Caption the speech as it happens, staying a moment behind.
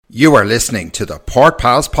You are listening to the Port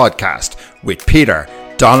Pals podcast with Peter,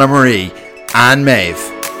 Donna Marie, and Maeve.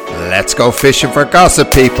 Let's go fishing for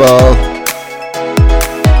gossip, people.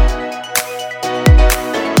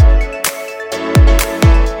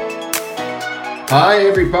 Hi,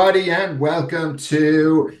 everybody, and welcome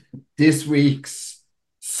to this week's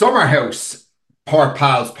Summer House Port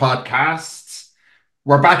Pals podcast.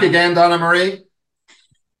 We're back again, Donna Marie.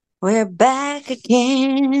 We're back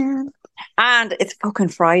again. And it's fucking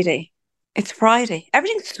Friday. It's Friday.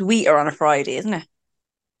 Everything's sweeter on a Friday, isn't it?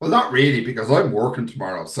 Well, not really, because I'm working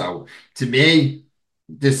tomorrow. So to me,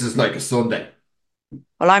 this is like a Sunday.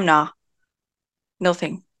 Well, I'm not.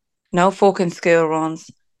 Nothing. No fucking school runs.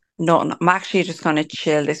 Nothing. I'm actually just going to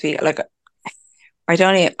chill this week. Like,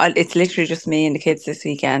 it's literally just me and the kids this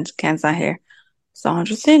weekend. Ken's not here. So I'm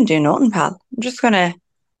just in do nothing, pal. I'm just going to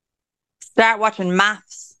start watching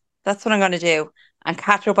maths. That's what I'm going to do. And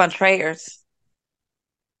catch up on traitors.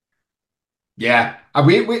 Yeah, and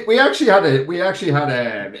we actually had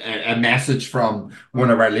a message from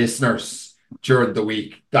one of our listeners during the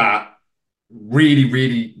week that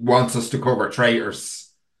really wants us to cover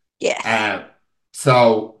traitors. Yeah.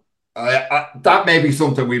 So that may be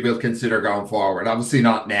something we will consider going forward. Obviously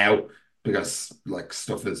not now because like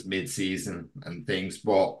stuff is mid-season and things,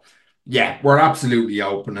 but yeah, we're absolutely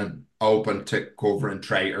open to covering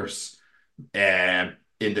traitors in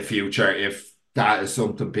the future if that is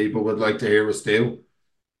something people would like to hear us do.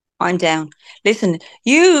 I'm down. Listen,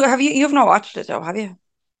 you've not watched it though, have you?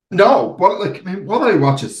 No, but like I mean, what I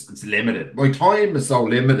watch is limited. My time is so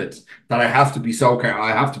limited that I have to be so careful.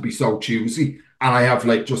 I have to be so choosy, and I have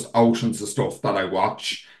like just oceans of stuff that I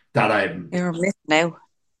watch that I'm. You're missing now.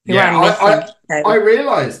 I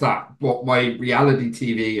realize that, but my reality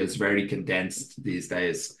TV is very condensed these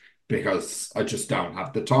days because I just don't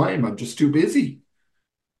have the time. I'm just too busy.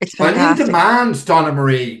 It's I'm in fantastic. demand, Donna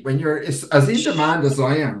Marie, when you're as in demand as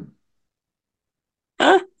I am.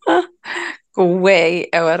 Go way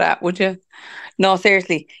out of that, would you? No,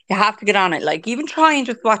 seriously, you have to get on it. Like, even try and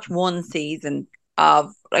just watch one season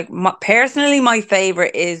of, like, personally, my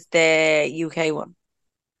favorite is the UK one.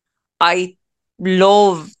 I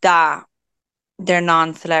love that they're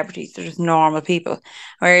non-celebrities, they're just normal people.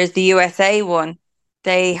 Whereas the USA one,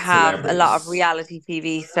 they have a lot of Celebrities. reality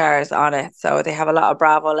TV stars on it. So they have a lot of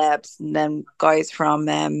Bravo Lebs and then guys from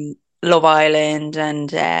Love Island and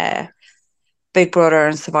Big Brother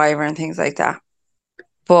and Survivor and things like that.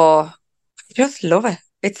 But I just love it.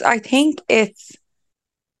 I think it's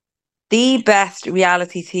the best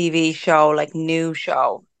reality TV show, like new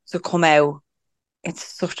show to come out. It's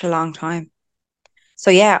such a long time. So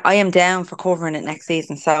yeah, I am down for covering it next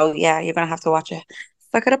season. So yeah, you're gonna have to watch it.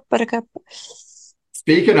 Suck it up, buttercup.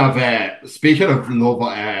 Speaking of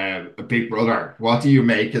love, Big Brother, what do you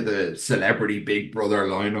make of the celebrity Big Brother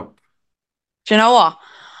lineup? Do you know what?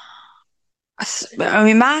 I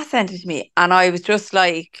mean, Matt sent it to me, and I was just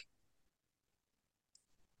like,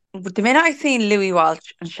 the minute I seen Louis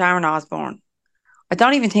Walsh and Sharon Osbourne, I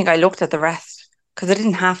don't even think I looked at the rest because I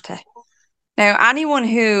didn't have to. Now, anyone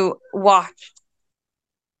who watched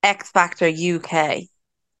X Factor UK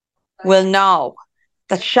will know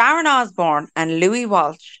that Sharon Osbourne and Louis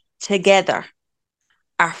Walsh together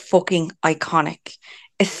are fucking iconic,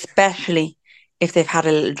 especially if they've had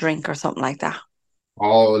a little drink or something like that.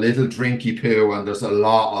 Oh, a little drinky poo, and there's a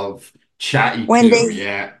lot of chatty When poo, they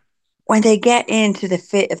yeah. when they get into the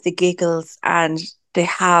fit of the giggles and they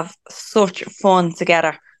have such fun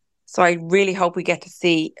together. So I really hope we get to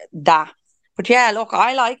see that. But yeah, look,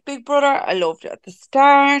 I like Big Brother. I loved it at the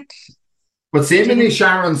start. But seemingly Didn't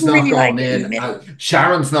Sharon's not really like going it in the in. middle.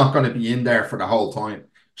 Sharon's not going to be in there for the whole time.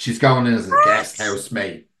 She's going in as a guest What?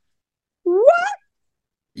 housemate. What?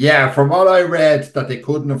 Yeah, from what I read, that they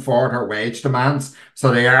couldn't afford her wage demands,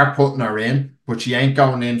 so they are putting her in, but she ain't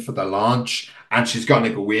going in for the launch, and she's going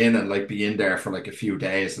to go in and like be in there for like a few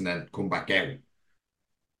days and then come back out.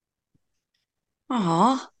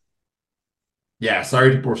 Aw, Yeah,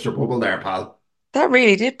 sorry to burst your bubble there, pal. that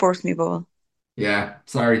really did burst me bubble. Yeah,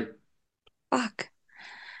 sorry. Fuck.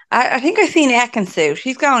 I think I've seen Ekin-Su.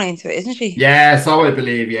 She's going into it, isn't she? Yeah, so I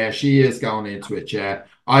believe, yeah, she is going into it, yeah.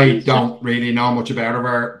 I She's just don't really know much about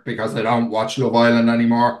her because I don't watch Love Island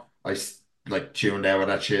anymore. Like tuned out of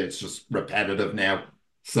that shit. It's just repetitive now. Yeah,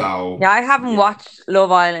 So, I haven't yeah. watched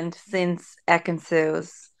Love Island since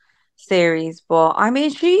Ekin-Su's series, but I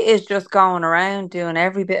mean, she is just going around doing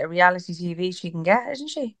every bit of reality TV she can get, isn't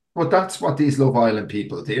she? But that's what these Love Island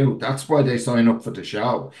people do. That's why they sign up for the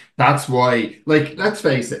show. That's why, like, let's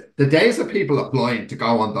face it, the days of people applying to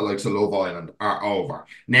go on the likes of Love Island are over.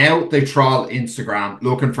 Now they troll Instagram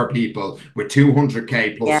looking for people with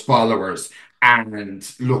 200k Yeah. plus followers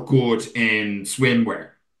and look good in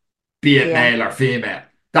swimwear, be it Yeah. male or female.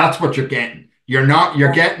 That's what you're getting. You're not, you're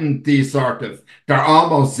Yeah. getting these sort of, they're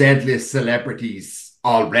almost Z-list celebrities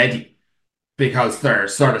already because they're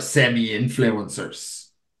sort of semi-influencers.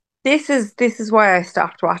 This is why I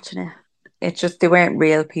stopped watching it. It's just they weren't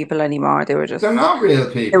real people anymore. They were They're just not real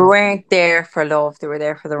they people. weren't there for love. They were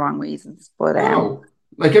there for the wrong reasons. But No.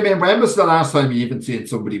 Like, I mean, when was the last time you even seen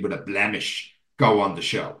somebody with a blemish go on the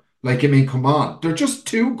show? Like, I mean, come on. They're just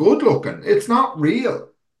too good looking. It's not real.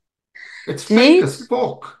 It's do you fake need as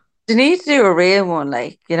fuck. do you need to do a real one,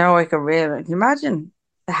 like, like a real one? Can you imagine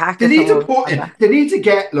the hack They of need to someone put like in, that? they need to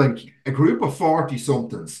get like a group of 40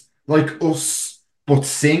 somethings like us, but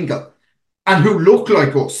single, and who look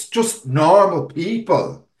like us, just normal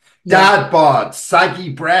people. Yeah. Dad bods, saggy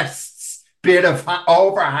breasts, bit of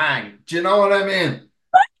overhang. Do you know what I mean?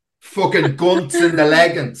 Fucking gunts in the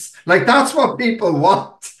leggings. Like that's what people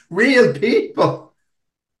want. Real people.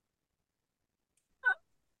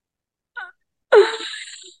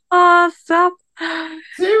 Oh, stop. Actually,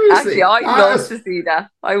 Seriously. I'd love to see that.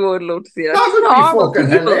 I would love to see that. That Just would be normal fucking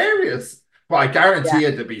people. hilarious. But I guarantee Yeah.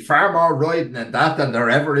 you there'd be far more riding in that than there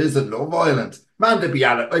ever is in Love Island. Man, they'd be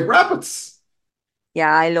at it like rabbits.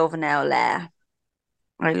 Yeah, I love an owl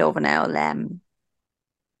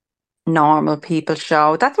normal people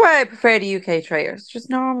show. That's why I prefer the UK traders. Just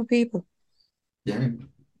normal people. Yeah.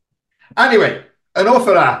 Anyway, enough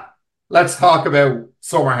of that. Let's talk about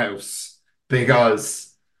Summer House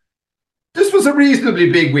because this was a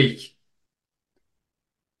reasonably big week.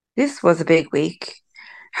 This was a big week.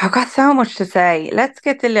 I've got so much to say. Let's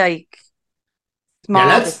get the Yeah,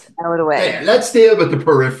 small bits out of the way. let's deal with the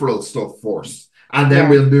peripheral stuff first, and then Yeah.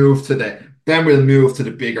 we'll move to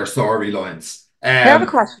the bigger storylines. I have a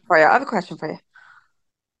question for you. I have a question for you.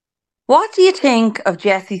 What do you think of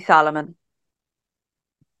Jesse Solomon?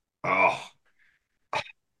 Oh,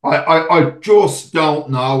 I just don't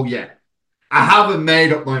know yet. I haven't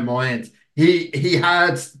made up my mind. He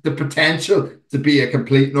had the potential to be a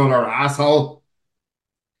complete and utter asshole.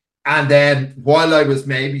 And then while I was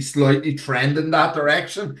maybe slightly trending that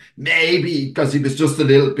direction, maybe because he was just a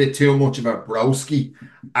little bit too much of a broski.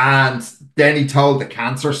 And then he told the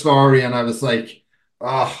cancer story, and I was like,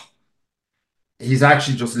 oh, he's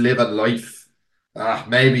actually just living life.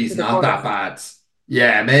 Maybe To he's the not that fullest. bad.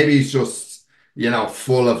 Yeah, maybe he's just,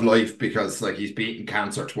 full of life because like he's beaten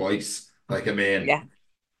cancer twice. Like, I mean, Yeah.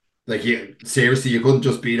 like you seriously, you couldn't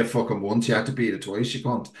just beat it fucking once, you had to beat it twice, you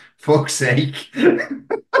can't. Fuck's sake.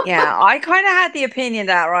 Yeah, I kind of had the opinion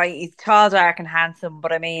that, right, he's tall, dark, and handsome,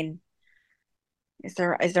 but I mean, is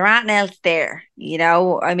there anything else there?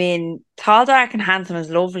 I mean, tall, dark, and handsome is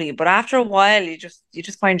lovely, but after a while, you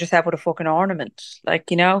just find yourself with a fucking ornament. Like,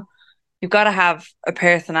 you've got to have a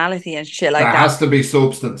personality and shit There like that. has to be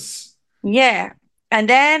substance. Yeah. And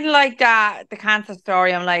then like that, the cancer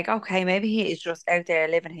story, I'm like, okay, maybe he is just out there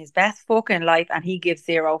living his best fucking life and he gives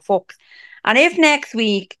zero fucks. And if next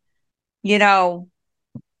week, you know,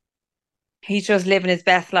 he's just living his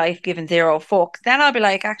best life, giving zero fucks, then I'll be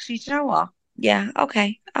like, actually, do you know what? Yeah,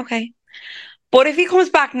 okay, okay. But if he comes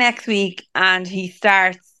back next week and he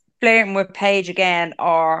starts flirting with Paige again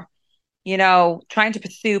or, trying to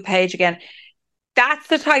pursue Paige again, that's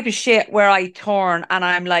the type of shit where I turn and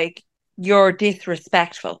I'm like, you're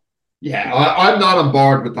disrespectful. Yeah, I'm not on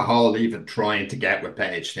board with the whole even trying to get with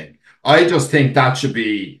Paige thing. I just think that should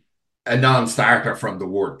be a non-starter from the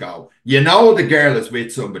word go. You know the girl is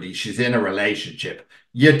with somebody, she's in a relationship.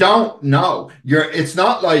 You don't know. It's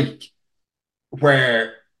not like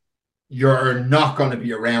where you're not going to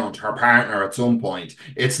be around her partner at some point.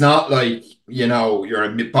 It's not like, you're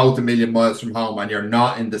both a million miles from home and you're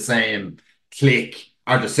not in the same clique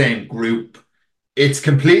or the same group. It's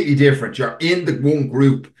completely different. You're in the one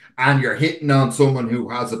group and you're hitting on someone who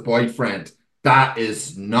has a boyfriend. That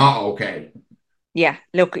is not okay. Yeah,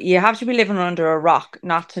 look, you have to be living under a rock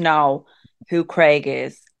not to know who Craig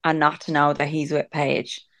is and not to know that he's with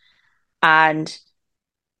Paige. And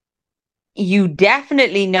you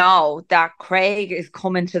definitely know that Craig is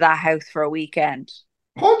coming to that house for a weekend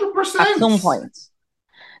at 100%. some point.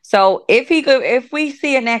 So if we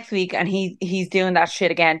see it next week and he's doing that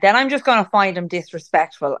shit again, then I'm just gonna find him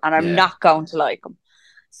disrespectful and I'm Yeah. not going to like him.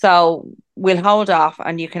 So we'll hold off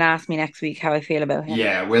and you can ask me next week how I feel about him.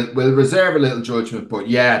 Yeah, we'll reserve a little judgment, but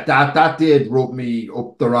yeah, that did rub me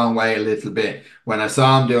up the wrong way a little bit. When I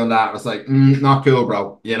saw him doing that, I was like, not cool,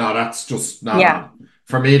 bro. That's just not Yeah. on.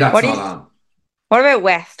 For me, that's What do not you on. what about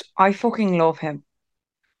West? I fucking love him.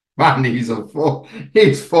 Man, he's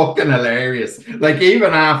fucking hilarious. Like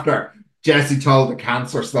even after Jesse told the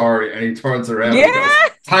cancer story and he turns around Yeah. and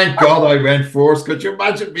goes, Thank God I went first. Could you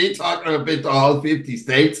imagine me talking a bit to all 50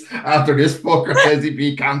 states after this fucker says he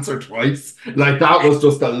beat cancer twice? Like that was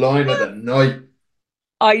just a line of the night.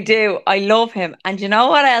 I do. I love him. And you know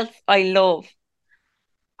what else I love?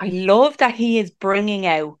 I love that he is bringing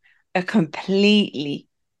out a completely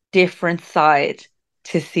different side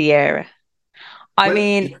to Sierra. I Well,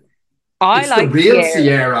 mean, I it's the like real Sierra.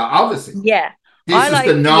 Sierra, obviously. Yeah, This I is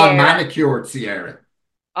the like Sierra. non-manicured Sierra.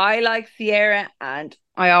 I like Sierra, and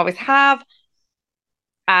I always have.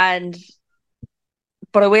 And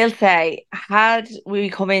but I will say, had we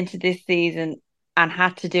come into this season and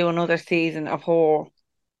had to do another season of her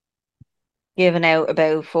giving out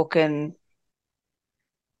about fucking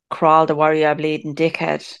crawl the warrior bleeding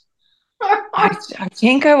dickhead, I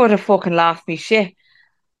think I would have fucking lost me shit.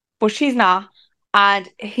 But she's not. And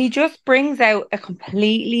he just brings out a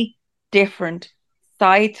completely different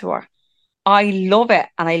side to her. I love it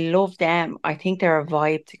and I love them. I think they're a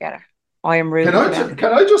vibe together. I am rooting for them.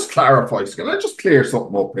 Can I just clarify? Can I just clear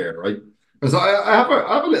something up here, right? Because I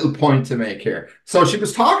have a little point to make here. So she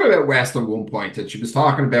was talking about West at one point, and she was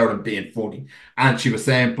talking about him being funny, and she was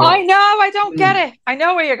saying, I but know, I don't get mm, it. I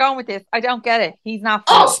know where you're going with this. I don't get it. He's not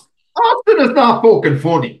funny. Austin is not fucking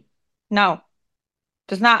funny. No,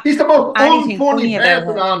 there's not He's the most anything unfunny funny about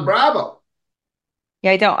person him. on Bravo.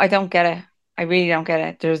 Yeah, I don't get it. I really don't get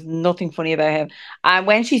it. There's nothing funny about him. And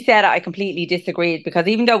when she said it, I completely disagreed because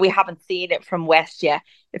even though we haven't seen it from West yet,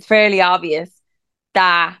 it's fairly obvious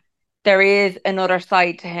that there is another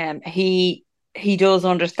side to him. He does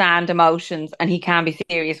understand emotions and he can be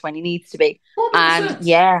serious when he needs to be. And 100%.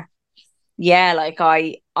 yeah, yeah, like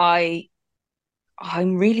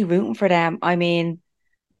I'm really rooting for them. I mean,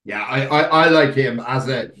 Yeah, I like him as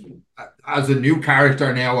a new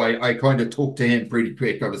character now. I kind of took to him pretty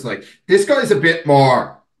quick. I was like, this guy's a bit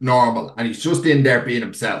more normal, and he's just in there being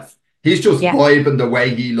himself. He's just yeah, vibing the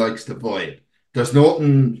way he likes to vibe. There's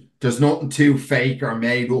nothing too fake or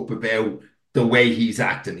made up about the way he's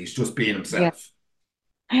acting. He's just being yeah. himself,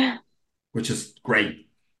 which is great.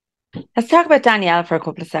 Let's talk about Danielle for a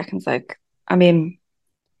couple of seconds. Like, I mean,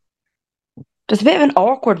 there's a bit of an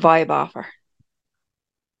awkward vibe off her.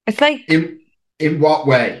 It's like In in what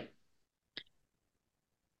way?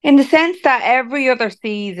 in the sense that every other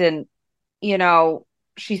season, you know,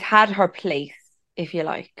 she's had her place, if you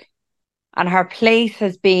like. And her place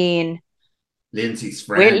has been Lindsay's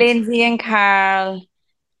with friend. Lindsay and Carl.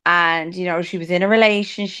 And, she was in a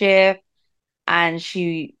relationship and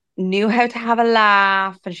she knew how to have a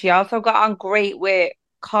laugh. And she also got on great with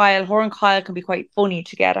Kyle. Her and Kyle can be quite funny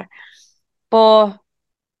together. But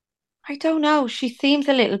I don't know. She seems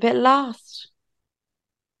a little bit lost.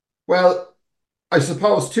 Well, I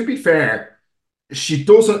suppose to be fair, she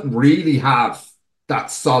doesn't really have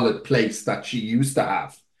that solid place that she used to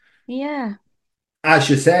have. Yeah. As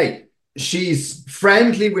you say, she's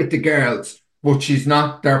friendly with the girls, but she's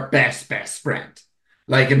not their best friend.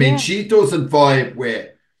 Like, I mean, Yeah. she doesn't vibe with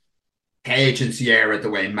Paige and Sierra the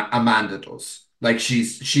way Amanda does. Like,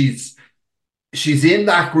 she's in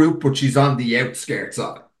that group, but she's on the outskirts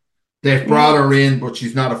of it. They've Yeah. brought her in, but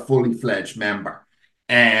she's not a fully fledged member.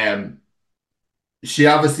 Um, she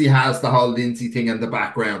obviously has the whole Lindsay thing in the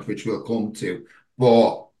background, which we'll come to.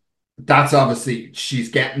 But that's obviously she's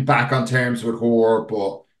getting back on terms with her,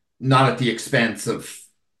 but not at the expense of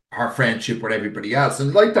her friendship with everybody else.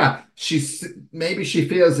 And like that, she's maybe she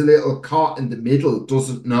feels a little caught in the middle,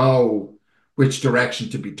 doesn't know which direction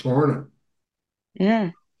to be turning.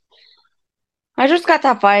 Yeah. I just got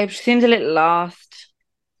that vibe. She seems a little lost.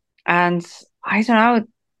 And I don't know.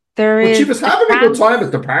 There But she is was a having a good chance. time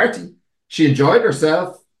at the party. She enjoyed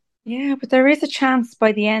herself. Yeah, but there is a chance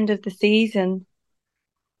by the end of the season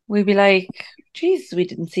we'd be like, geez, we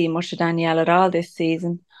didn't see much of Danielle at all this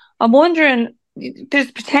season. I'm wondering,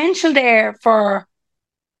 there's potential there for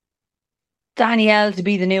Danielle to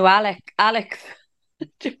be the new Alex.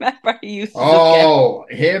 Do you remember he used to just get Oh,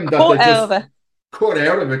 him that cut they out of just it? cut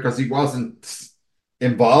out of it because he wasn't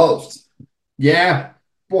involved. Yeah,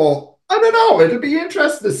 but I don't know. It'll be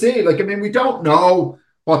interesting to see. Like, I mean, we don't know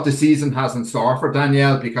what the season has in store for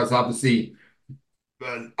Danielle because obviously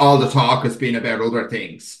all the talk has been about other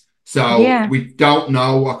things. So Yeah. we don't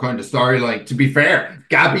know what kind of storyline. To be fair,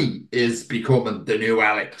 Gabby is becoming the new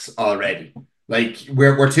Alex already. Like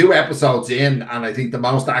we're two episodes in, and I think the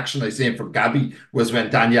most action I seen from Gabby was when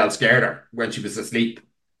Danielle scared her when she was asleep.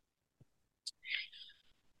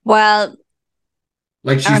 Well,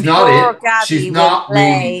 Like I'm she's not sure it. She's Gabby will not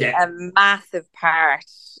really play a getting. massive part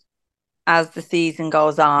as the season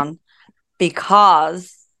goes on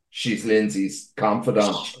because, She's Lindsay's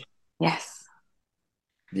confidant. yes,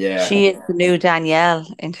 Yeah. she is the new Danielle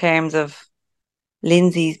in terms of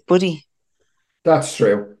Lindsay's buddy. That's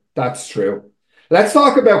true. That's true. Let's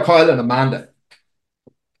talk about Kyle and Amanda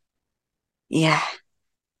Yeah.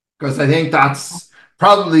 because I think that's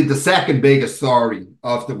probably the second biggest story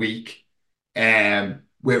of the week.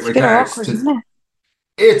 With It's a bit regards awkward, to isn't it?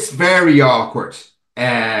 it's very awkward.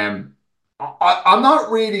 I'm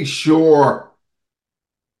not really sure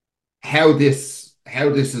how this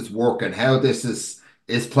is working, how this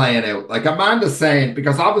is playing out. Like Amanda's saying,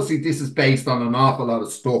 because obviously this is based on an awful lot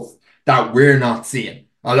of stuff that we're not seeing.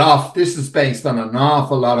 This is based on an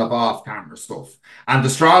awful lot of off-camera stuff. And the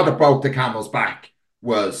straw that broke the camel's back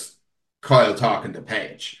was Kyle talking to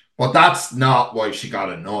Paige. But that's not why she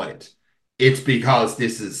got annoyed. It's because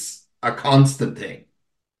this is a constant thing.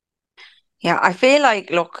 Yeah, I feel like,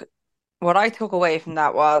 look, what I took away from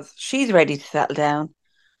that was she's ready to settle down.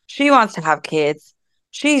 She wants to have kids.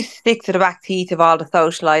 She's sick to the back teeth of all the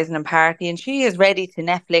socializing and partying. She is ready to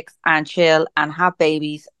Netflix and chill and have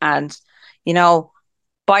babies and, you know,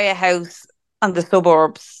 buy a house on the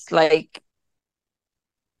suburbs. Like,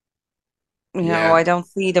 I Yeah. don't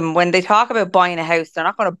see them when they talk about buying a house, they're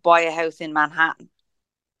not going to buy a house in Manhattan.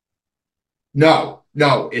 No,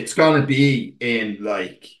 no, it's gonna be in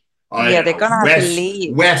like I Yeah, don't they're know going to have to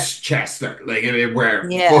leave. Westchester, like I mean, where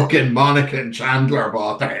Yeah. fucking Monica and Chandler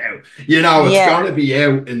bought their house. It's Yeah. gonna be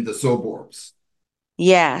out in the suburbs.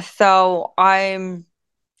 Yeah. So I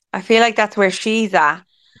feel like that's where she's at.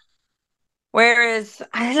 Whereas,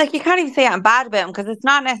 like, you can't even say I'm bad about him because it's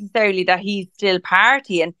not necessarily that he's still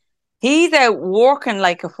partying. He's out working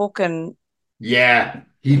like a fucking Yeah,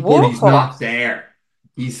 but he's not workhorse. there.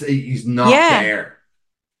 He's not Yeah, there.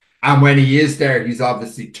 And when he is there, he's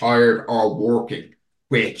obviously tired or working,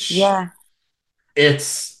 which yeah,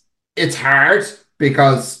 it's it's hard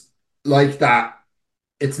because like that.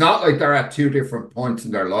 It's not like they're at two different points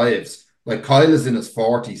in their lives. Like Kyle is in his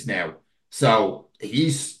 40s now. So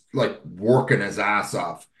he's like working his ass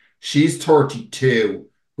off. She's 32,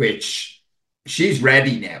 which she's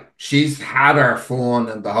ready now. She's had her fun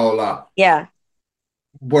and the whole lot. yeah.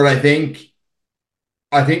 But I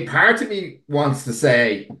think part of me wants to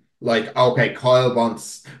say, like, okay, Kyle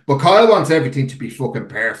wants everything to be fucking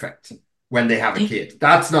perfect when they have a kid.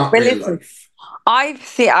 That's not Well, real listen, life.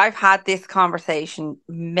 I've had this conversation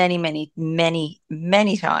many, many, many,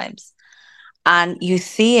 many times, and you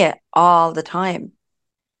see it all the time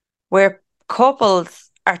where couples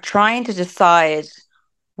are trying to decide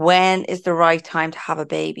when is the right time to have a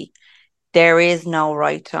baby. There is no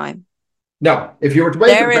right time. No, if you were to wait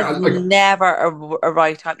for There is the like never a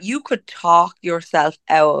right time. You could talk yourself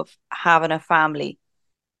out of having a family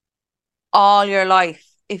all your life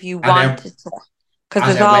if you and then wanted to, because and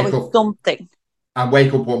there's then always something.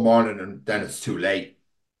 wake up one morning and then it's too late.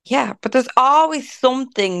 Yeah, but there's always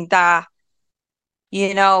something that,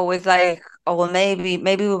 is like, oh, well, maybe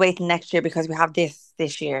we'll wait till next year because we have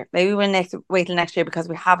this year. Maybe we'll wait till next year because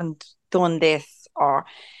we haven't done this, or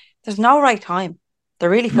there's no right time. There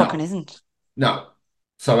really fucking No, isn't. no.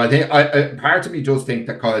 So I think part of me does think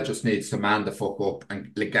that Kyle just needs to man the fuck up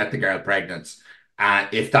and like, get the girl pregnant. And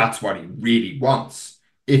if that's what he really wants,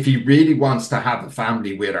 if he really wants to have a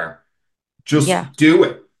family with her, Yeah. just do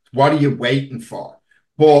it. What are you waiting for?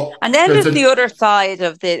 But And then there's there's a the other side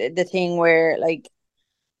of the thing where, like,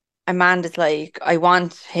 Amanda's like, I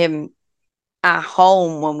want him at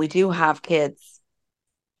home when we do have kids.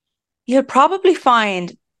 You'll probably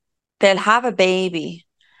find they'll have a baby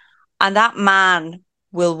and that man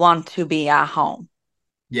will want to be at home.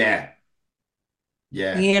 yeah,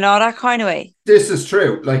 yeah. You know, that kind of way. This is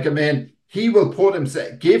true. Like, I mean, he will put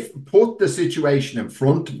the situation in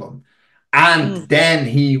front of him, and Mm. then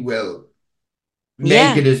he will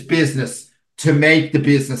make Yeah. it his business to make the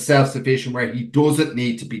business self-sufficient where he doesn't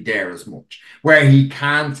need to be there as much, where he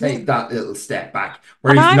can Yeah. take that little step back,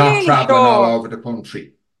 where And he's not traveling all over the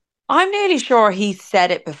country. I'm nearly sure he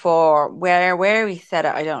said it before. Where he said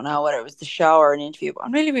it, I don't know whether it was the show or an interview, but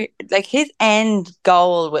I'm really like his end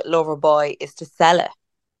goal with Loverboy is to sell it.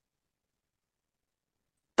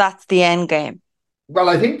 That's the end game. Well,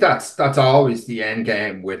 I think that's always the end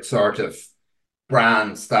game with sort of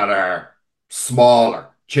brands that are smaller,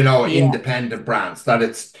 Yeah. independent brands, that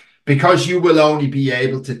it's because you will only be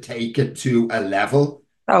able to take it to a level.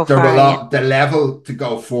 So far, yeah. The level to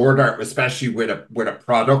go further, especially with a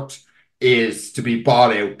product, is to be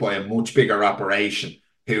bought out by a much bigger operation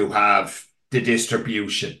who have the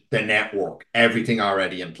distribution, the network, everything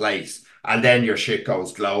already in place. And then your shit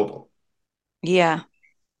goes global. Yeah.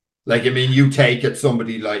 Like, I mean, you take it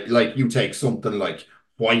somebody like you take something like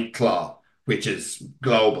White Claw, which is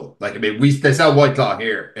global. Like, I mean, they sell White Claw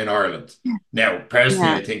here in Ireland. Now,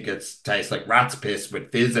 personally, Yeah. I think it's tastes like rat's piss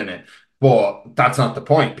with fizz in it. but that's not the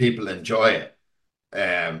point. People enjoy it.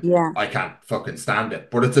 Yeah, I can't fucking stand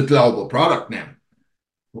it, but it's a global product now.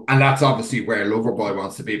 And that's obviously where Loverboy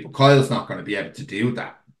wants to be. But Kyle's not going to be able to do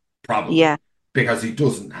that, probably, yeah. because he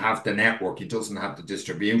doesn't have the network, he doesn't have the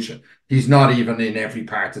distribution. He's not even in every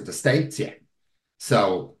part of the States yet.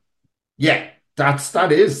 So yeah,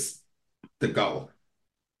 that is the goal.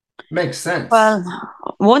 Makes sense. Well,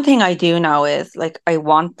 one thing I do know is like I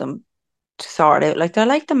want them to sort out. Like they're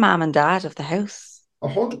like the mom and dad of the house.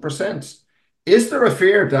 100%. Is there a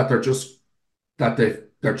fear that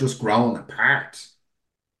they're just growing apart?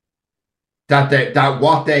 That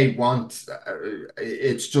what they want,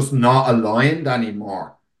 it's just not aligned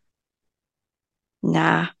anymore.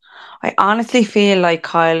 Nah. I honestly feel like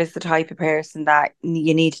Kyle is the type of person that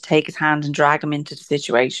you need to take his hand and drag him into the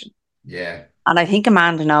situation. Yeah, And I think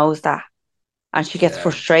Amanda knows that. And she gets yeah,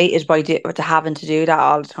 frustrated by having to do that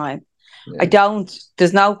all the time. I yeah. don't,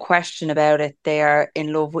 there's no question about it. They are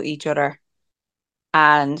in love with each other.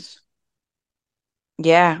 And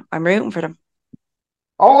yeah, I'm rooting for them.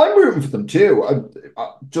 Oh, I'm rooting for them too.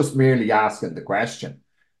 I'm just merely asking the question.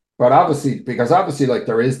 But obviously, because obviously, like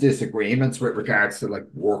there is disagreements with regards to like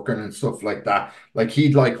working and stuff like that. Like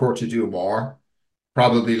he'd like her to do more,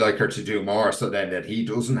 probably like her to do more, so then that he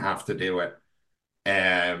doesn't have to do it.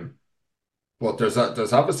 Um, but there's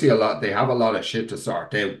obviously a lot. They have a lot of shit to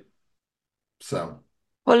sort out. So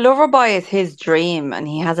Well, Loverboy is his dream and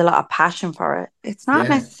he has a lot of passion for it. It's not yeah.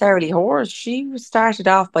 necessarily hers. She started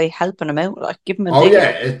off by helping him out, like giving him a Oh dig yeah,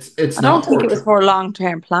 out. it's I don't not think her. it was for a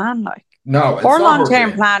long-term plan. Like No, it's her not her long-term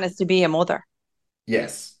dream. plan is to be a mother.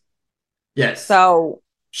 Yes, yes. So,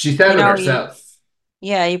 She said it you herself.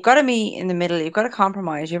 yeah, you've got to meet in the middle. You've got to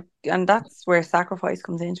compromise. And that's where sacrifice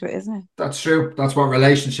comes into it, isn't it? That's true. That's what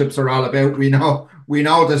relationships are all about. We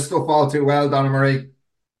know this stuff all too well, Donna Marie.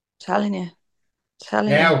 Telling you,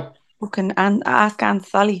 telling you. Now, Fucking and ask Aunt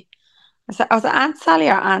Sally. Was it Aunt Sally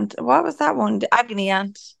or Aunt? What was that one? The agony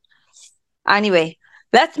aunt. Anyway,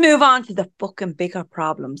 let's move on to the fucking bigger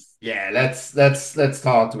problems. yeah, let's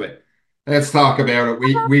talk to it. Let's talk about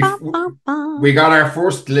it. Ba-ba-ba-ba. We got our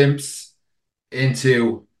first glimpse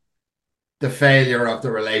into the failure of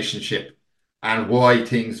the relationship and why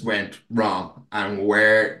things went wrong and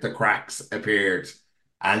where the cracks appeared.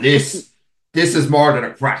 And It's this is more than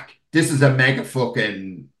a crack. This is a mega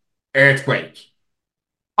fucking earthquake.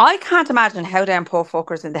 I can't imagine how damn poor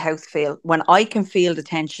fuckers in the house feel when I can feel the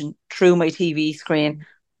tension through my TV screen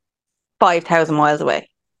 5,000 miles away.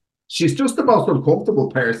 She's just the most uncomfortable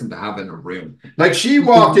person to have in a room. Like she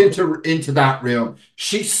walked into that room,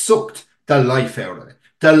 she sucked the life out of it.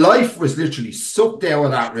 The life was literally sucked out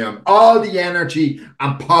of that room. All the energy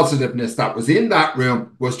and positiveness that was in that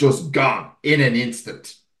room was just gone in an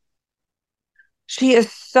instant. She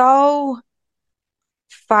is so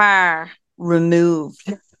far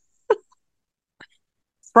removed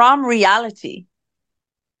from reality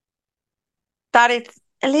that it's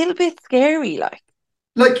a little bit scary. Like,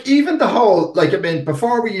 Like even the whole, like I mean,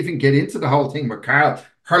 before we even get into the whole thing with Carl,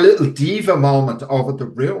 her little diva moment over the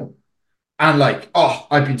room. And like, oh,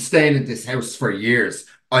 I've been staying in this house for years.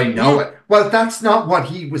 I know yeah. it. Well, that's not what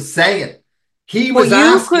he was saying. He But was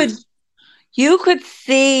asking, you could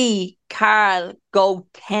see Carl go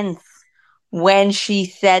tense when she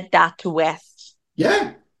said that to West.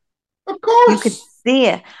 yeah, of You could course. see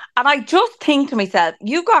it. And I just think to myself,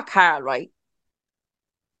 you got Carl, right?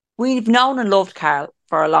 We've known and loved Carl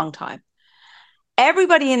for a long time.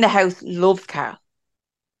 Everybody in the house loves Carl.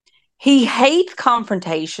 He hates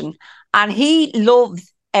confrontation and he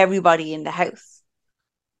loves everybody in the house.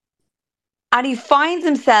 And he finds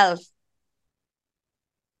himself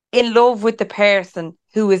in love with the person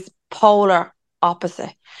who is polar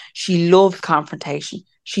opposite. She loves confrontation.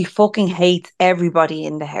 She fucking hates everybody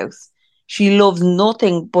in the house. She loves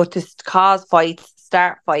nothing but to cause fights,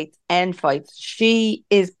 start fights, end fights. She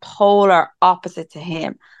is polar opposite to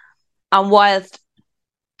him. And whilst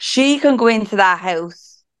she can go into that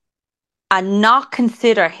house and not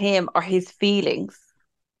consider him or his feelings,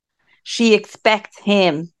 she expects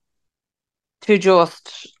him to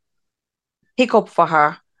just pick up for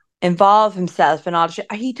her, involve himself in all the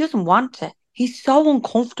shit. He doesn't want to. He's so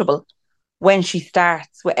uncomfortable when she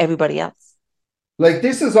starts with everybody else. Like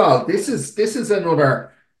this is all. This is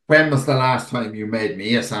another. When was the last time you made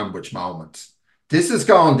me a sandwich moment? This is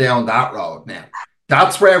going down that road now.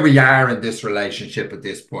 That's where we are in this relationship at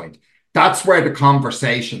this point. That's where the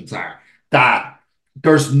conversations are. That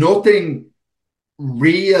there's nothing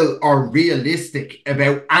real or realistic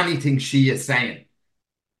about anything she is saying.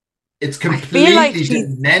 It's I feel like completely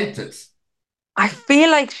demented. I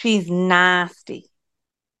feel like she's nasty.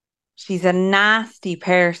 she's a nasty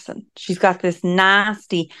person. She's got this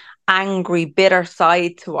nasty, angry, bitter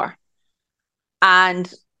side to her.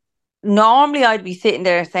 And normally I'd be sitting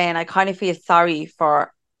there saying, I kind of feel sorry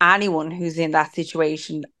for anyone who's in that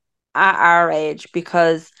situation at our age,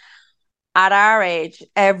 because at our age,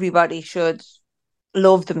 everybody should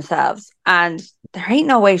love themselves. And there ain't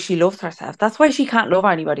no way she loves herself. That's why she can't love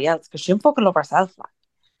anybody else, because she don't fucking love herself. Like.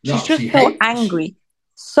 She's No, just she so hates. angry,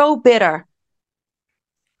 so bitter.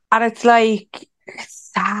 And it's like,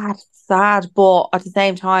 it's sad, sad. But at the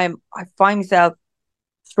same time, I find myself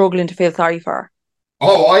struggling to feel sorry for her.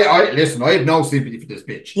 Oh, I listen. I have no sympathy for this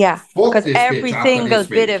bitch. Yeah, Fuck because this bitch every after single this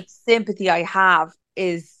bit of week. sympathy I have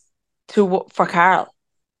is to for Carl.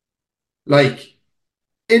 Like,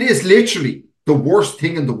 it is literally the worst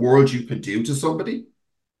thing in the world you can do to somebody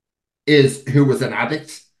is who was an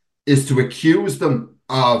addict is to accuse them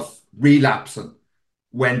of relapsing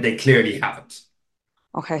when they clearly haven't.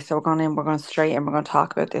 Okay, so we're going in, we're going straight in, we're going to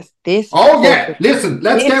talk about this. This Oh yeah, fucking listen,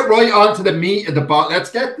 let's this get right on to the meat of the bone.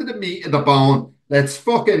 Let's get to the meat of the bone.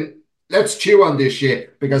 Let's chew on this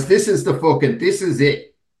shit because this is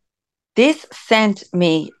it. this sent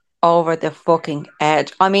me over the fucking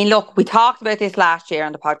edge. I mean, look, we talked about this last year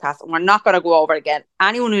on the podcast, and we're not going to go over it again.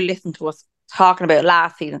 Anyone who listened to us talking about it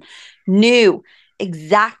last season knew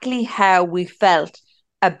exactly how we felt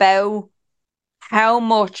about how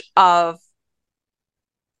much of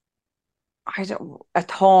I don't a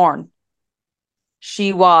thorn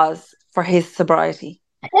she was for his sobriety.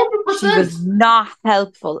 She was 100%. not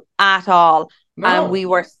helpful at all, and No. we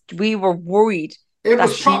were worried It that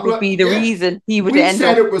was she would problem. be the Yeah, reason he would we end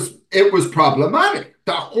said up. it was problematic.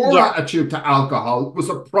 That her Yeah, attitude to alcohol was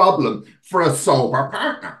a problem for a sober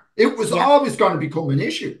partner. It was yeah. always going to become an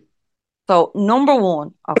issue. So number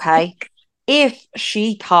one, okay, if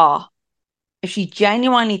she thought, if she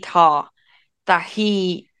genuinely thought that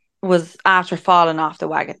he was after falling off the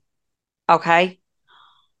wagon, okay,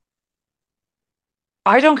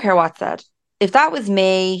 I don't care what said. If that was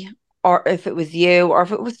me, or if it was you, or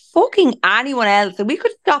if it was fucking anyone else, and we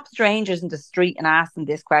could stop strangers in the street and ask them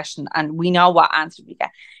this question, and we know what answer we get.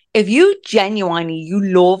 If you genuinely you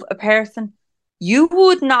love a person, you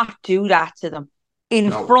would not do that to them in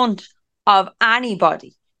No, front of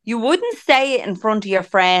anybody. You wouldn't say it in front of your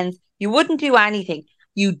friends. You wouldn't do anything.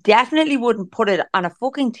 You definitely wouldn't put it on a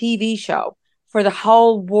fucking TV show for the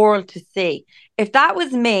whole world to see. If that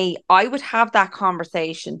was me, I would have that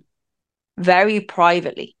conversation very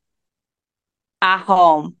privately at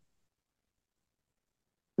home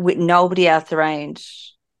with nobody else around.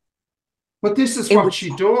 but this is It what was, she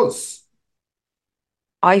does.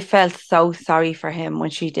 I felt so sorry for him when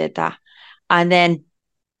she did that and then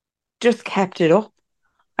just kept it up.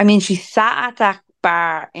 I mean, she sat at that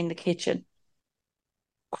bar in the kitchen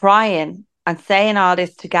crying and saying all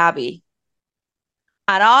this to Gabby.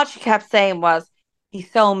 And all she kept saying was,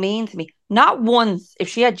 he's so mean to me. Not once, if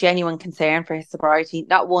she had genuine concern for his sobriety,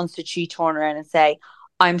 not once did she turn around and say,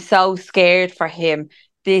 I'm so scared for him.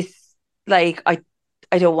 This, like, I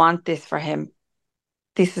don't want this for him.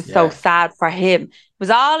 This is so Yeah, sad for him. It was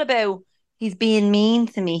all about, he's being mean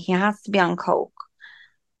to me. He has to be on coke.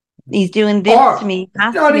 He's doing this to or me. He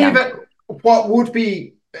has to not be on even coke. what would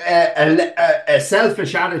be a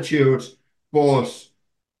selfish attitude, but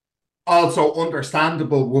also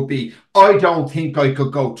understandable would be I don't think I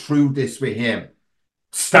could go through this with him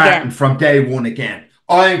starting Again. from day one again.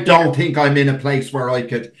 I Yeah. don't think I'm in a place where I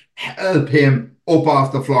could help him up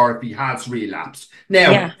off the floor if he has relapsed.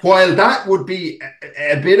 Now, Yeah. while that would be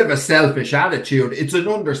a bit of a selfish attitude, it's an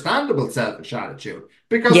understandable selfish attitude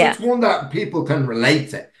because Yeah. it's one that people can relate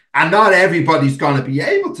to. And not everybody's going to be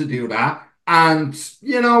able to do that. And,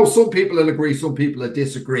 some people will agree, some people will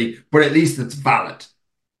disagree, but at least it's valid.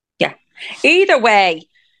 Yeah. Either way,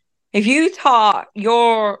 if you thought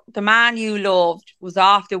the man you loved was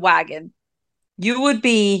off the wagon, you would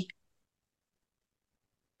be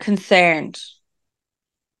concerned.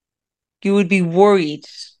 You would be worried.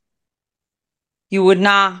 You would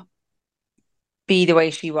not be the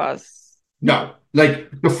way she was. No, like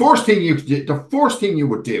the first thing you would do,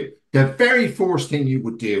 the very first thing you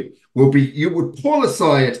would do will be you would pull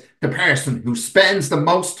aside the person who spends the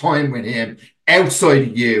most time with him outside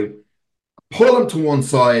of you, pull him to one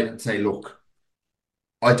side and say, look,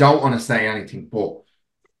 I don't want to say anything, but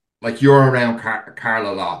like you're around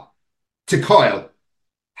Carl a lot. To Kyle,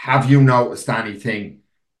 have you noticed anything?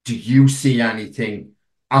 Do you see anything?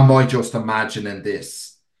 Am I just imagining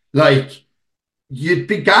this? Like, you'd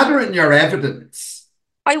be gathering your evidence.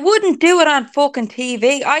 I wouldn't do it on fucking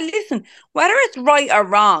TV. I listen, whether it's right or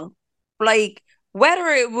wrong, whether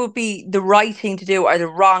it would be the right thing to do or the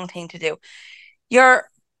wrong thing to do, you're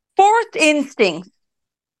first instinct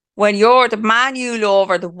when you're the man you love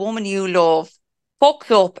or the woman you love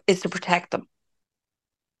fucks up is to protect them.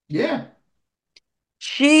 Yeah.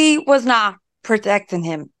 She was not protecting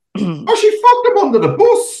him. Oh, she fucked him under the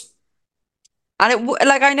bus. And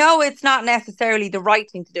like, I know it's not necessarily the right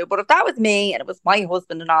thing to do, but if that was me and it was my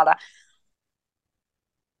husband and all that,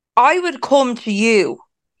 I would come to you,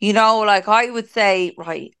 like I would say,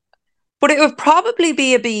 right. But it would probably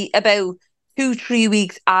be about 2, 3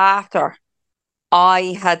 weeks after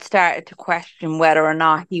I had started to question whether or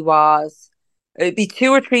not he was. It'd be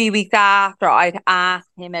 2 or 3 weeks after I'd asked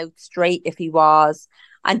him out straight if he was.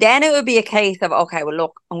 And then it would be a case of, okay, well,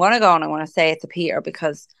 look, I'm going to go and I'm going to say it to Peter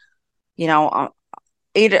because, you know,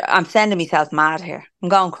 I'm sending myself mad here. I'm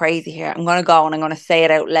going crazy here. I'm going to go and I'm going to say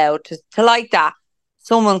it out loud to like that.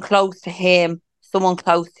 Someone close to him, someone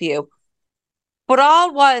close to you. But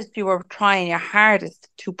all was you were trying your hardest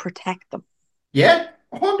to protect them. Yeah,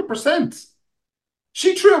 100%.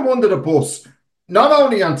 She threw him under the bus, not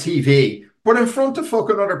only on TV, but in front of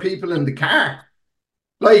fucking other people in the car.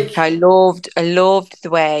 Like, I loved the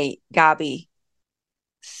way Gabby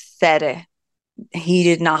said it. He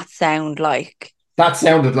did not sound like, that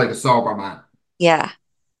sounded like a sober man. yeah,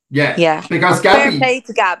 Yeah, yeah. because And fair play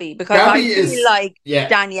to Gabby because I Gabby feel is, like yeah,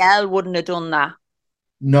 Danielle wouldn't have done that.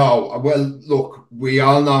 no. Well, look, we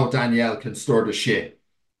all know Danielle can stir the shit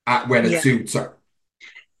when it Yeah, suits her.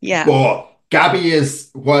 yeah, But Gabby is,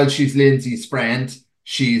 while she's Lindsay's friend,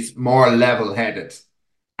 she's more level-headed.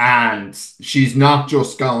 And she's not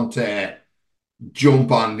just going to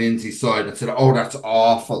jump on Lindsay's side and say, oh, that's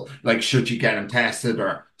awful. Like, should you get him tested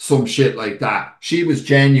or some shit like that? She was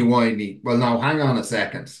genuinely, well, no, hang on a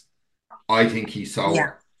second. I think he's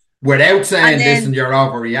yeah. sober. Without And saying, listen, then you're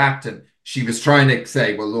overreacting, she was trying to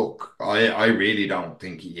say, well, look, I really don't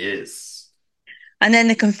think he is. and then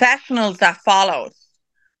the confessionals that followed,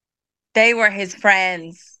 they were his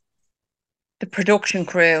friends, the production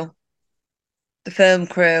crew, the film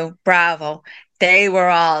crew, Bravo. They were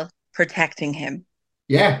all protecting him,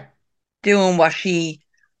 Yeah, doing what she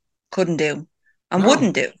couldn't do and no,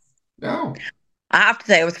 wouldn't do. no. I have to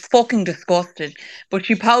say, I was fucking disgusted. But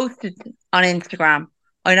she posted on Instagram.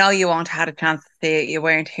 I know you won't have had a chance to see it. You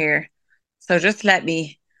weren't here. So just let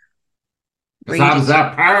me Because read I it was to you.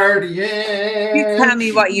 at You tell partying.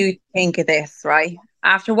 me what you think of this, right?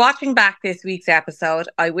 After watching back this week's episode,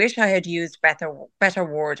 I wish I had used better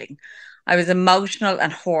wording. I was emotional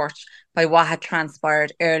and hurt by what had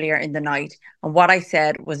transpired earlier in the night, and what I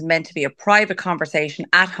said was meant to be a private conversation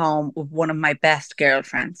at home with one of my best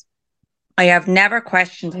girlfriends. I have never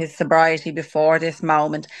questioned his sobriety before this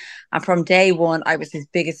moment, and from day one, I was his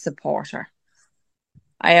biggest supporter.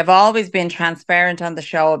 I have always been transparent on the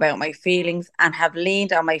show about my feelings and have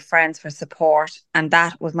leaned on my friends for support, and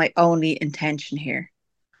that was my only intention here.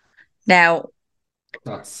 Now,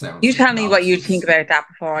 That sounds you like tell me what you think nonsense. about that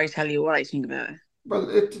before I tell you what I think about it. Well,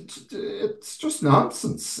 it's just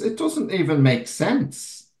nonsense. It doesn't even make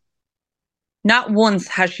sense. Not once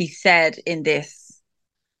has she said in this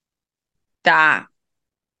that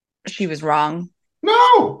she was wrong.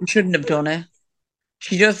 No, She shouldn't have done it.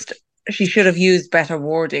 She just, she should have used better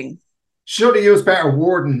wording. should have used better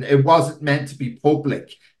wording. It wasn't meant to be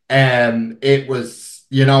public. It was,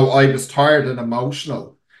 I was tired and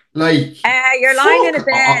emotional. Like, You're lying in a fuck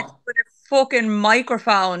bed off. with a fucking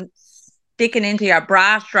microphone sticking into your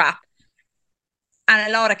bra strap and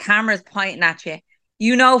a lot of cameras pointing at you.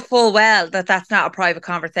 You know full well that that's not a private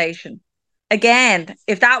conversation. Again,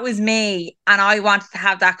 if that was me and I wanted to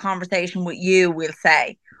have that conversation with you, we'll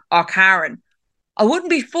say, or Karen, I wouldn't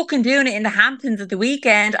be fucking doing it in the Hamptons at the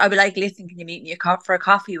weekend. I'd be like, listen, can you meet me for a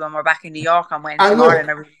coffee when we're back in New York on Wednesday And morning?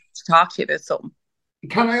 I look, really need to talk to you about something.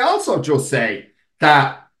 can I also just say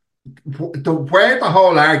that where the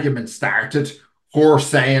whole argument started, her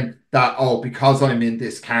saying that, oh, because I'm in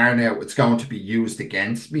this car now, it's going to be used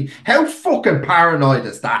against me. How fucking paranoid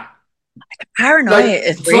is that? Paranoia Like,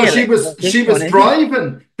 is so real she with was this she one, was isn't it?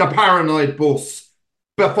 driving the paranoid bus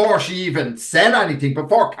before she even said anything.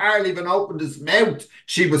 Before Carl even opened his mouth,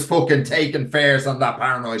 she was fucking taking fares on that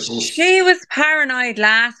paranoid bus. She was paranoid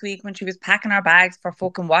last week when she was packing her bags for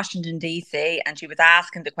fucking Washington, D.C. and she was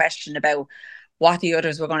asking the question about what the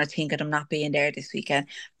others were going to think of them not being there this weekend.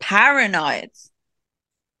 Paranoid.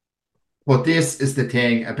 But this is the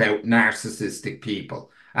thing about narcissistic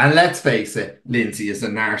people. And let's face it, Lindsay is a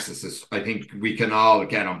narcissist. I think we can all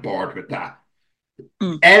get on board with that.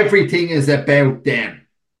 Mm. Everything is about them.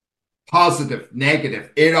 Positive,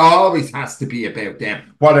 negative. It always has to be about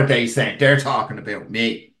them. What are they saying? They're talking about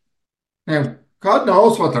me. Now, God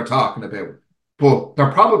knows what they're talking about, but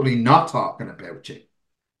they're probably not talking about you.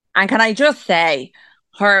 And can I just say,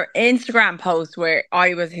 her Instagram post where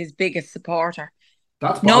I was his biggest supporter.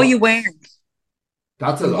 That's No, you bollocks. weren't.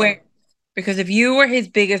 That's a You lie. weren't. Because if you were his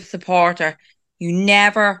biggest supporter, you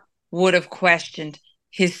never would have questioned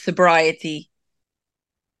his sobriety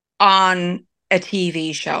on a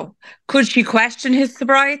TV show. Could she question his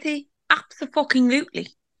sobriety? Absolutely.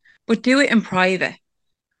 But do it in private.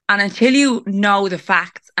 And until you know the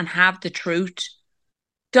facts and have the truth,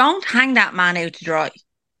 don't hang that man out to dry.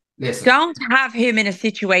 Listen, Don't have him in a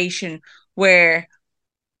situation where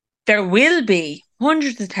there will be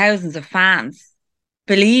hundreds of thousands of fans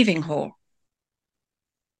believing her.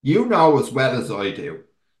 you know as well as I do,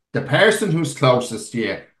 the person who's closest to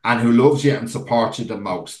you and who loves you and supports you the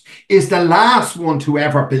most is the last one to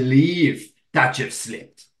ever believe that you've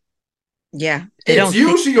slipped. Yeah, they It's don't see it.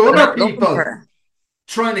 usually They're other not looking for people her.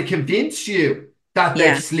 trying to convince you that they've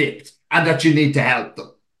Yeah, slipped and that you need to help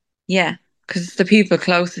them. yeah. Because it's the people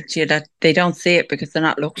closest to you that they don't see it because they're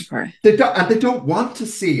not looking for it. And they don't want to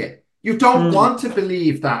see it. You don't Mm. want to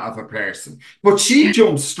believe that of a person. But she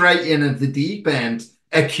jumps straight in at the deep end.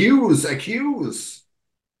 Accuse, accuse.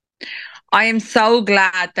 I am so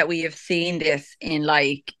glad that we have seen this in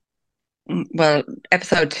well,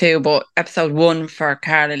 episode two, but episode one for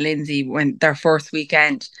Carl and Lindsay when their first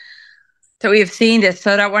weekend. So we have seen this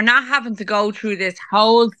so that we're not having to go through this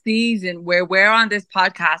whole season where we're on this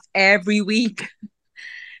podcast every week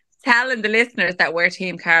telling the listeners that we're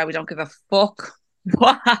Team Carl. We don't give a fuck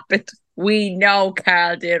what happened. We know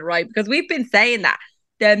Carl did right because we've been saying that.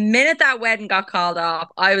 The minute that wedding got called off,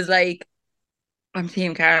 I was like, I'm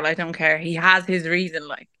Team Carl. I don't care. He has his reason,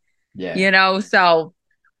 Yeah. So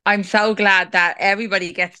I'm so glad that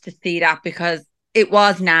everybody gets to see that because it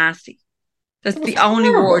was nasty. That's It was the only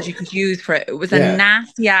word horrible. you could use for it. It was a Yeah.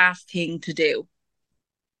 nasty ass thing to do.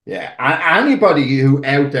 Yeah. Anybody who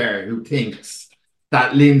out there who thinks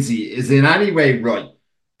that Lindsay is in any way right,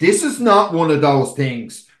 this is not one of those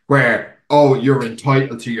things where, oh, you're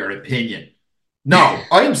entitled to your opinion. No,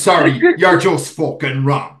 I'm sorry, you're just fucking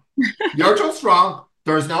wrong. You're just wrong.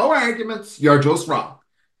 There's no arguments. You're just wrong.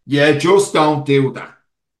 You just don't do that.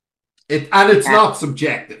 And it's Yeah. not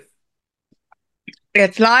subjective.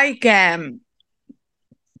 It's like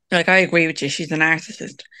I agree with you, she's a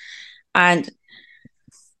narcissist. And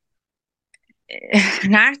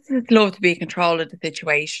narcissists love to be in control of the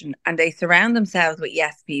situation and they surround themselves with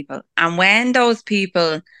yes people. And when those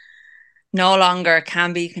people no longer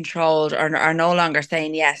can be controlled or are no longer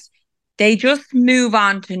saying yes, they just move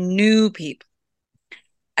on to new people.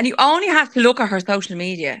 And you only have to look at her social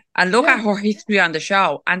media and look at Yeah. her history on the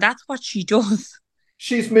show. And that's what she does.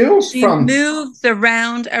 She's moved She from, moves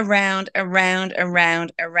around, around, around,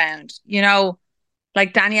 around, around.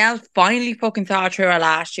 Like Danielle finally fucking saw through her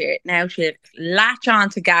last year. Now she'll latch on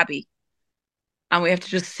to Gabby. And we have to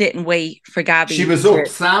just sit and wait for she Gabby was up to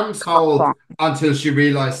Sam's cop hold on. until she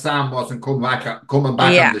realised Sam wasn't coming back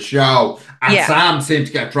on Yeah, the show. And yeah, Sam seemed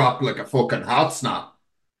to get dropped like a fucking hot snap.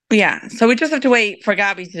 yeah. So we just have to wait for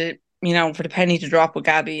Gabby for the penny to drop with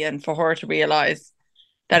Gabby and for her to realise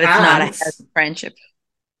that it's not a And healthy friendship.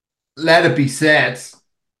 let it be said,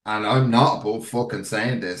 and I'm not above fucking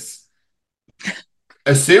saying this,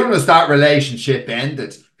 as soon as that relationship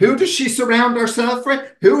ended, who does she surround herself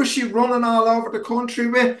with? Who is she running all over the country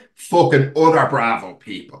with? Fucking other Bravo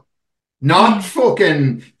people. Not Yeah.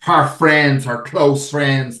 fucking her friends, her close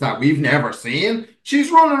friends that we've never seen. She's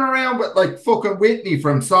running around with like fucking Whitney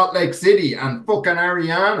from Salt Lake City and fucking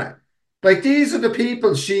Ariana. Like these are the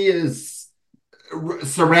people she is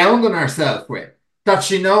surrounding herself with that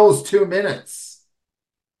she knows 2 minutes.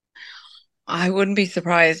 I wouldn't be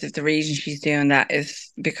surprised if the reason she's doing that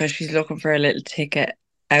is because she's looking for a little ticket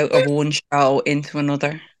out of one show into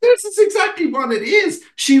another. This is exactly what it is.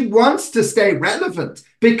 She wants to stay relevant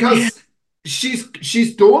Yeah. because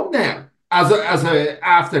she's done now as a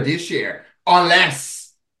after this year,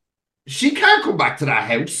 unless she can't come back to that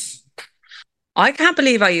house. I can't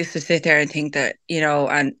believe I used to sit there and think that,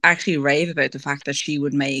 and actually rave about the fact that she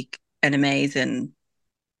would make an amazing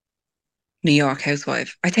New York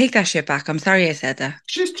housewife. I take that shit back. I'm sorry I said that.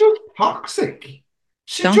 She's just toxic.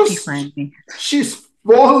 She Don't just defriend me. she's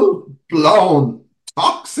full blown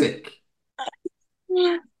toxic.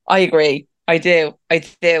 I agree. I do. I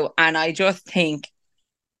do. And I just think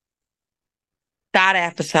that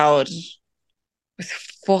episode was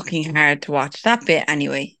fucking hard to watch. That bit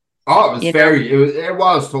anyway. Oh, it was You know? very it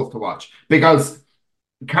was tough to watch because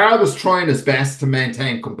Carl was trying his best to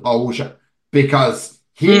maintain composure because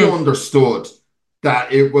he Mm. understood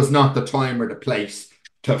that it was not the time or the place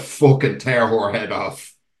to fucking tear her head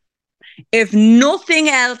off. If nothing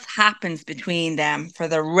else happens between them for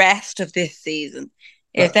the rest of this season,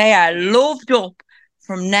 if But they are loved up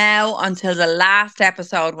from now until the last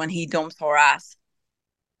episode when he dumps her ass.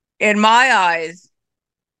 In my eyes,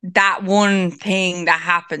 that one thing that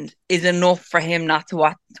happened is enough for him not to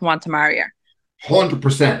want to marry her.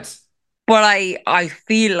 100%. But I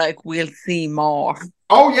feel like we'll see more.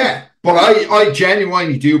 Oh yeah, but I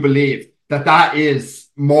genuinely do believe that that is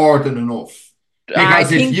more than enough. I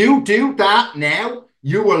Because if think, you do that now,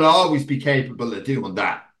 you will always be capable of doing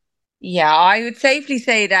that. yeah, I would safely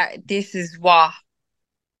say that this is what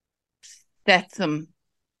sets him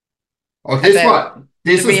Oh, about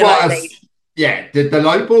the this is what has realization. yeah, the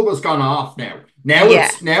light bulb has gone off now. Yeah,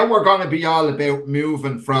 Now we're gonna be all about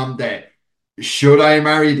moving from the should I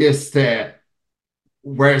marry this to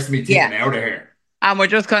where's me yeah. ticket out of here? And we're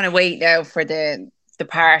just going to wait now for the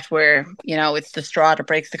part where, it's the straw that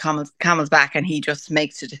breaks the camel's back and he just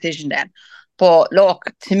makes a decision then. But look,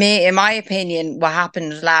 to me, in my opinion, what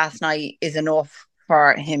happened last night is enough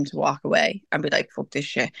for him to walk away and be like, fuck this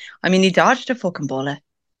shit. I mean, he dodged a fucking bullet.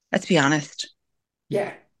 Let's be honest.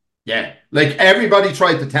 Yeah. Yeah. Like everybody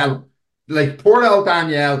tried to tell him. Like poor old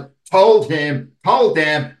Danielle told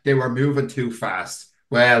them they were moving too fast.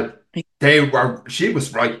 Well, she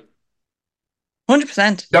was right.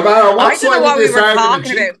 100%. No matter what I don't know side of what we this were argument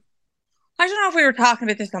talking she about. I don't know if we were talking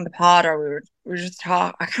about this on the pod or we were just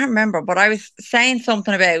talking. I can't remember, but I was saying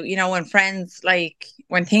something about, when friends, like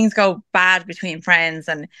when things go bad between friends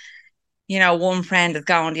and one friend is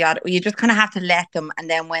gone, the other, you just kind of have to let them. And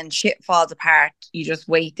then when shit falls apart, you just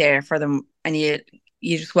wait there for them and you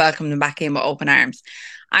just welcome them back in with open arms.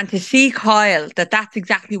 And to see Kyle, that's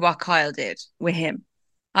exactly what Kyle did with him.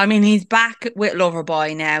 I mean, he's back with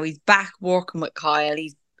Loverboy now. He's back working with Kyle.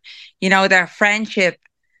 Their friendship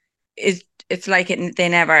it's like they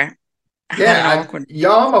never had an Yeah, and awkward. you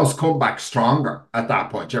almost come back stronger at that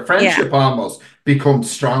point. Your Yeah, friendship almost becomes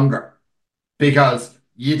stronger because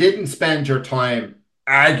you didn't spend your time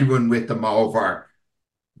arguing with them over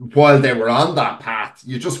while they were on that path.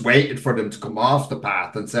 You just waited for them to come off the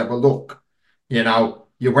path and said, well, look, you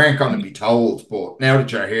weren't going to be told, but now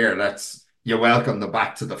that you're here, you welcome them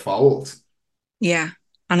back to the fold. yeah,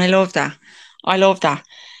 and I love that. I love that.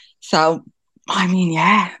 So, I mean,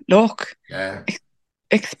 yeah, look, Yeah.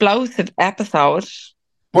 explosive episode,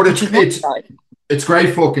 But which is what I like. it's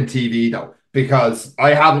great fucking TV though, because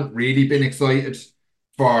I haven't really been excited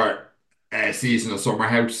for a season of Summer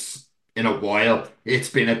House in a while. It's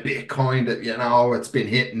been a bit kind of, it's been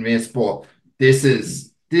hit and miss, but this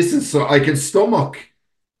is so I can stomach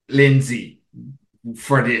Lindsay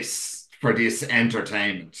for this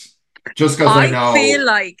entertainment. Just because I I feel know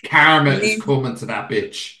like karma is Lin- coming to that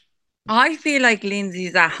bitch. I feel like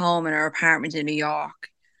Lindsay's at home in her apartment in New York,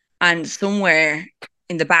 and somewhere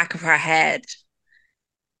in the back of her head,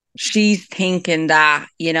 she's thinking that,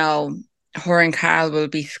 her and Carl will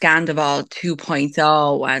be Scandival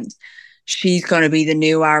 2.0 and she's going to be the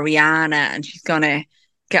new Ariana and she's going to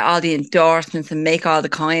get all the endorsements and make all the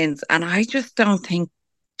coins. And I just don't think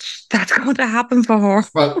that's going to happen for her.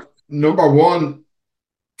 Well, number one,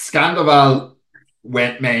 Scandival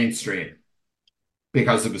went mainstream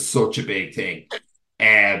because it was such a big thing.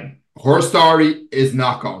 Her story is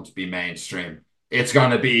not going to be mainstream. It's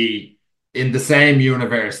going to be in the same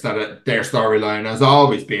universe that their storyline has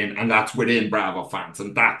always been, and that's within Bravo fans,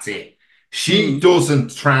 and that's it. She Mm,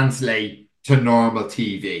 doesn't translate to normal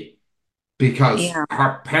TV because yeah.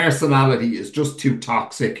 her personality is just too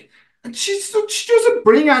toxic, and she doesn't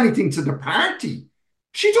bring anything to the party.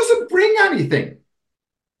 She doesn't bring anything.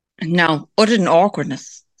 No, other than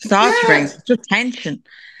awkwardness. That's all she Yeah, brings. It's just tension.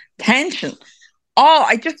 Tension. Oh,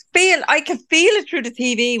 I can feel it through the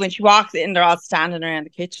TV when she walks in, they're all standing around the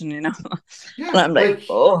kitchen. And yeah, I'm like,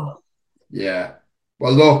 oh. yeah.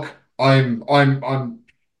 Well, look, I'm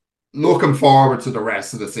looking forward to the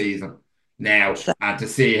rest of the season now So, and to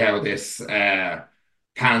see how this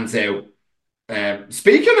pans out.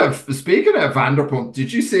 Speaking of Vanderpump,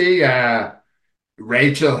 did you see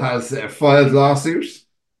Rachel has filed lawsuit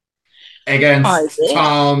I against did.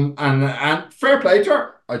 Tom and fair play to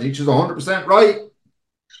her. I think she's 100% right.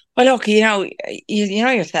 Well, look, you know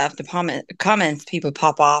yourself, the comments people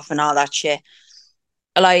pop off and all that shit.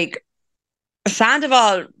 Like,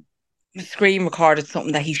 Sandoval screen recorded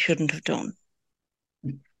something that he shouldn't have done.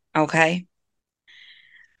 Okay.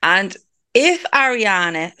 And if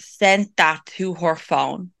Ariana sent that to her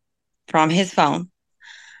phone from his phone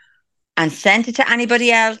and sent it to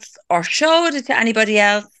anybody else or showed it to anybody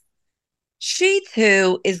else, she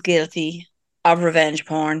too is guilty of revenge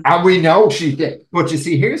porn. And we know she did. But you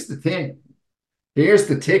see, here's the thing. Here's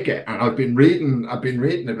the ticket, and I've been reading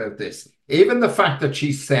about this. Even the fact that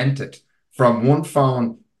she sent it from one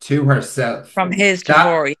phone to herself. from his to That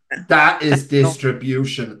her. Yeah, that that's is enough.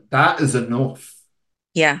 distribution. That is enough.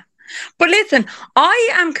 Yeah. But listen, I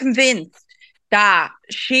am convinced that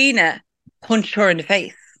Sheena punched her in the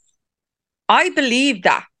face. I believe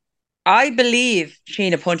that. I believe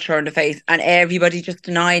Sheena punched her in the face and everybody just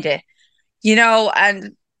denied it.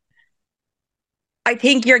 And I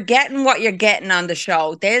think you're getting what you're getting on the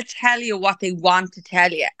show. They'll tell you what they want to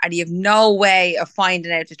tell you, and you have no way of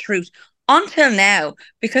finding out the truth until now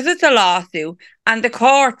because it's a lawsuit and the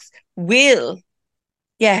courts will,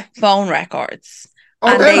 yeah, phone records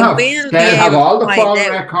Oh, and they will be they'll have able to all the find phone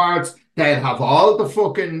out. records. They'll have all the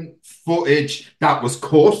fucking footage that was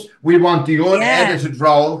cut. We want the Yeah, unedited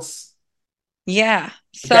rolls. yeah.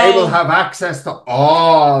 They will So have access to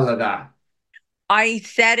all of that. I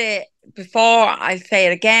said it before, I say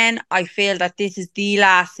it again. I feel that this is the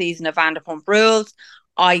last season of Vanderpump Rules.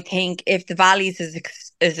 I think if the Valleys is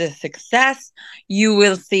a success, you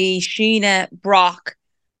will see Sheena, Brock,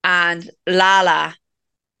 and Lala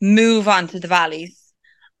move on to the Valleys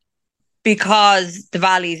because the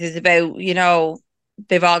Valleys is about,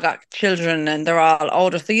 they've all got children and they're all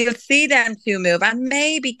older. So you'll see them two move, and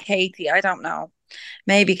maybe Katie, I don't know,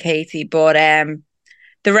 maybe Katie, but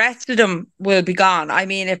the rest of them will be gone. I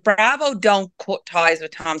mean, if Bravo don't cut ties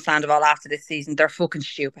with Tom Sandoval after this season, they're fucking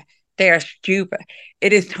stupid. They are stupid.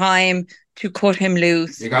 It is time to cut him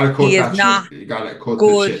loose. You got to cut He is that not shit. You got to cut the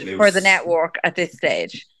good shit for the loose. network at this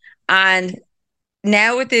stage. And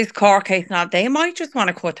now with this court case now, they might just want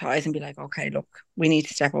to cut ties and be like, okay, look, we need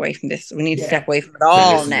to step away from this. We need to step Yeah. away from it So all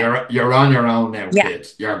listen, now. you're on your own now, Yeah. kid.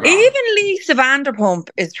 You're gone. Even Lisa Vanderpump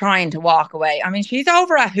is trying to walk away. I mean, she's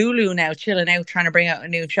over at Hulu now, chilling out, trying to bring out a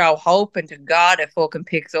new show, hoping to God it fucking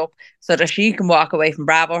picks up so that she can walk away from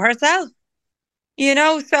Bravo herself. So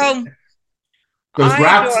Yeah. Because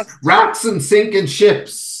I just, rats and sinking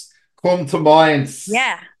ships come to mind.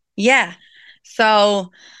 yeah, yeah.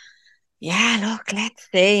 So, yeah, look, let's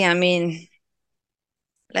see. I mean,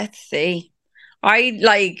 let's see. I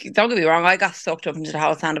like, don't get me wrong, I got sucked up into the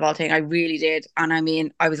whole Sandoval thing. I really did. And I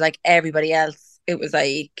mean, I was like everybody else. It was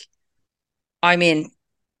like, I mean,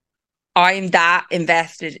 I'm that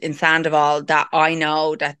invested in Sandoval that I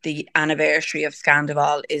know that the anniversary of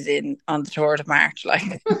Scandoval is in on the 3rd of March.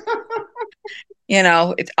 Like,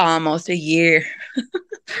 it's almost a year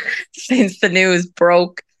since the news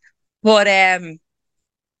broke. But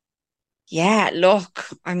yeah, look,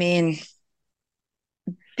 I mean,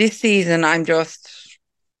 this season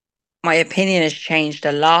my opinion has changed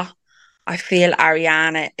a lot. I feel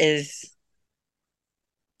Ariana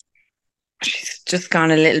she's just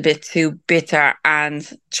gone a little bit too bitter and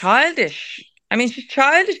childish. I mean, she's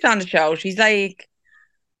childish on the show. She's like,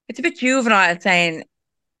 it's a bit juvenile saying,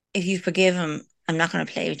 if you forgive him, I'm not going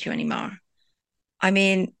to play with you anymore. I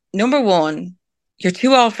mean, number one, you're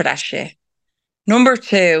too old for that shit. Number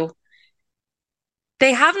two,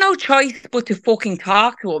 they have no choice but to fucking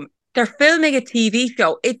talk to him. They're filming a TV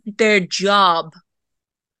show. It's their job.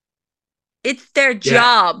 It's their Yeah,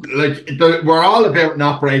 job. like we're all about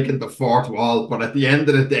not breaking the fourth wall, but at the end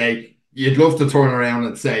of the day, you'd love to turn around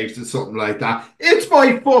and say to something like that, "It's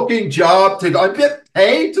my fucking job to. I get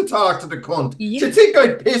paid to talk to the cunt. Do Yeah. you think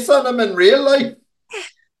I'd piss on him in real life?"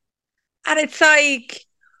 And it's like,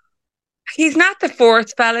 he's not the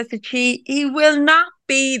first fella to cheat. He will not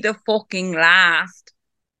be the fucking last.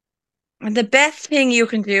 And the best thing you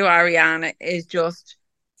can do, Ariana, is just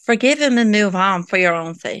forgive him and move on for your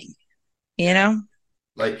own sake, you Yeah, know?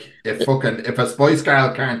 like if a Spice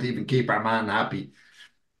Girl can't even keep her man happy,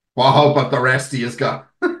 what hope have the rest of you's got?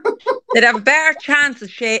 They'd have a better chance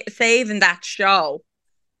of saving that show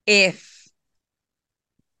if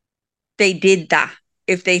they did that,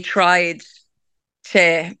 if they tried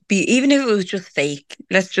to be, even if it was just fake,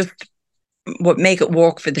 let's just make it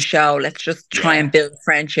work for the show. Let's just try and Yeah, build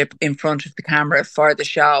friendship in front of the camera for the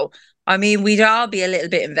show. I mean, we'd all be a little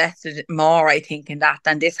bit invested more, I think, in that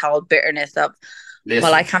than this whole bitterness of,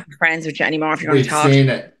 well, I listen, can't be friends with you anymore if you're going to we've talk. seen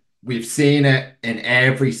it. We've seen it in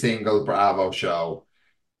every single Bravo show.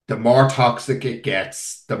 The more toxic it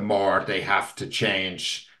gets, the more they have to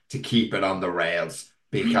change to keep it on the rails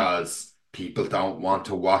because people don't want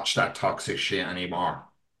to watch that toxic shit anymore.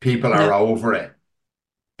 People No, are over it.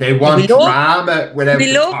 They but want drama without we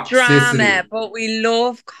the love drama, toxicity. but we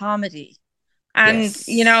love comedy. And Yes.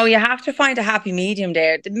 you have to find a happy medium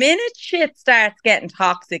there. The minute shit starts getting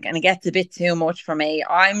toxic and it gets a bit too much for me,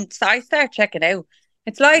 I start checking out.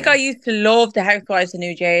 It's like I Yeah. used to love the Housewives of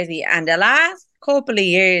New Jersey, and the last couple of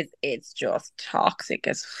years, it's just toxic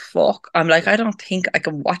as fuck. I'm like, I don't think I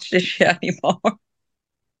can watch this shit anymore.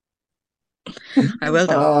 I will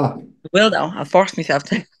though. Uh, I will though. I'll force myself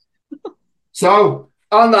to. so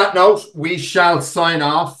On that note, we shall sign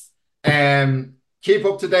off. Keep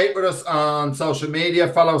up to date with us on social media.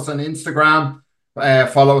 Follow us on Instagram.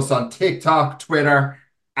 Follow us on TikTok, Twitter,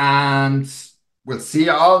 and we'll see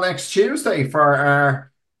you all next Tuesday for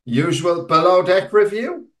our usual below deck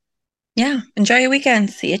review. Yeah, enjoy your weekend.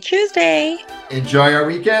 See you Tuesday. Enjoy our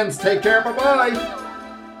weekends. Take care. Bye bye.